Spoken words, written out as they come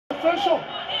official.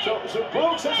 So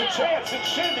Boogs has a chance and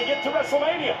Shin to get to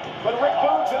Wrestlemania. But Rick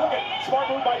Boogs, and look at smart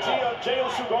move by Jey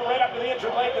Uso going right after the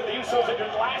injured leg that the Usos injured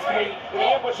last week in the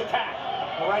ambush attack.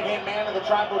 The right-hand man of the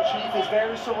tribal chief is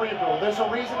very cerebral. There's a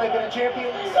reason they've been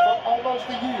champions for almost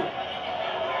a year.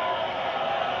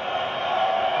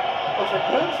 What's Rick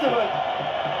Boogs doing?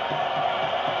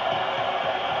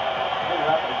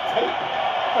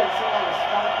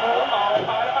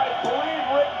 I believe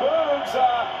Rick Boogs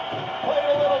played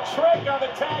a little trick on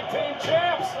the tag team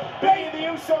champs, beating the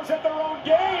Usos at their own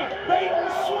game. Bait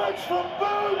and switch from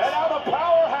Boogs. And now the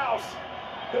powerhouse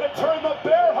gonna turn the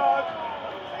bear hug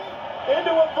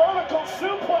into a vertical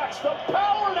suplex. The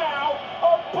power now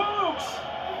of Boogs.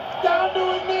 Down to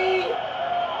a knee.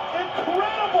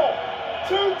 Incredible.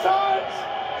 2 times.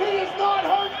 He is not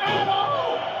hurt at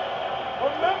all.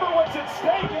 Remember what's at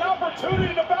stake, an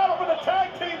opportunity to battle for the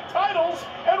tag team titles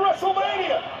at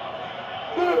Wrestlemania.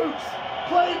 Boogs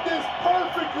played this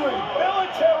perfectly.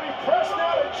 Military press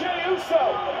now to Jey Uso.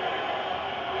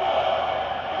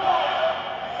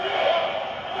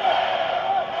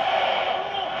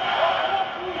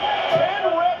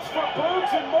 For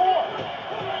Boogs and more.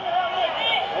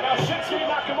 And now Shinsuke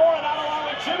Nakamura not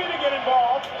allowing Jimmy to get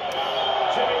involved.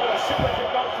 Jimmy with a super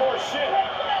kick on for Shin.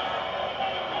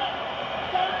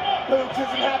 Boogs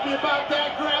isn't happy about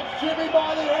that. Grabs Jimmy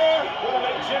by the hair. Gonna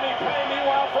make Jimmy pay.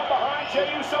 Meanwhile, from behind, Jey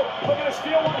Uso looking to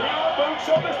steal one here on Boogs.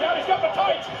 Shoulders down. He's got the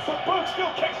tights, but Boogs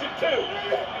still kicks it too.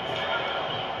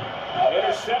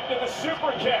 Intercepted the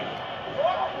super kick.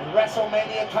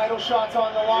 WrestleMania title shots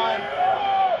on the line.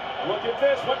 Look at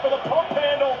this, went for the pump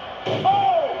handle.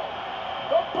 Oh!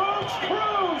 The Boogs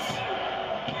cruise!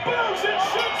 Boogs and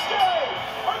Shinsuke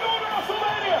are going to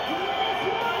WrestleMania!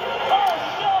 Oh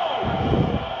no!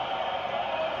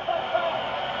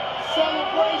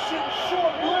 Celebration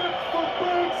short-lived for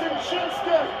Boogs and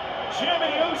Shinsuke.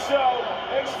 Jimmy Uso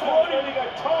exploding a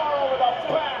guitar over the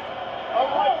back of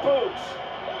Rick Boogs.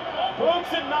 Boogs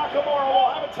and Nakamura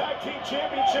will have a tag team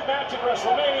championship match at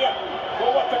WrestleMania. For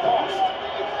what the cost?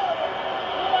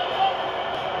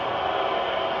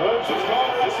 Boogs is going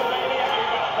to WrestleMania.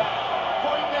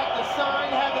 Pointing at the sign,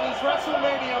 having his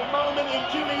WrestleMania moment, and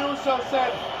Jimmy Uso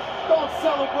said, "Don't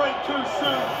celebrate too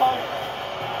soon, punk."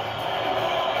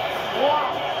 Wow.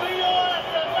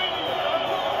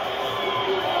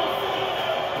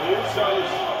 The Usos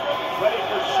ready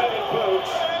for Shin and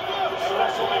Boogs.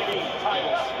 WrestleMania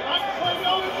titles.